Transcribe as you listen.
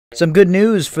Some good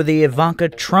news for the Ivanka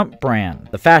Trump brand.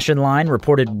 The fashion line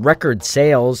reported record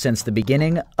sales since the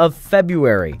beginning of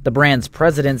February. The brand's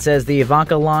president says the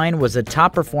Ivanka line was a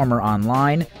top performer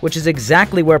online, which is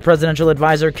exactly where presidential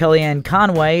advisor Kellyanne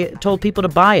Conway told people to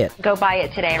buy it. Go buy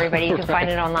it today, everybody. You can find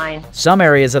it online. Some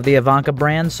areas of the Ivanka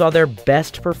brand saw their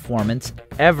best performance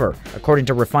ever. According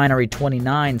to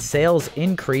Refinery29, sales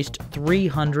increased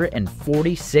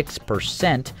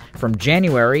 346% from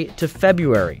January to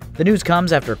February. The news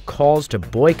comes after calls to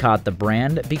boycott the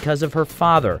brand because of her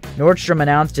father. Nordstrom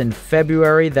announced in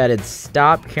February that it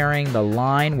stopped carrying the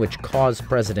line, which caused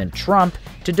President Trump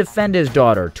to defend his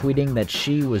daughter, tweeting that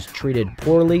she was treated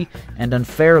poorly and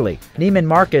unfairly. Neiman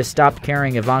Marcus stopped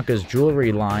carrying Ivanka's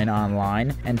jewelry line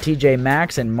online, and TJ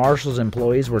Maxx and Marshall's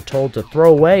employees were told to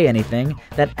throw away anything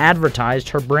that advertised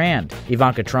her brand.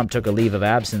 Ivanka Trump took a leave of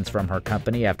absence from her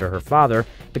company after her father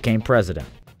became president.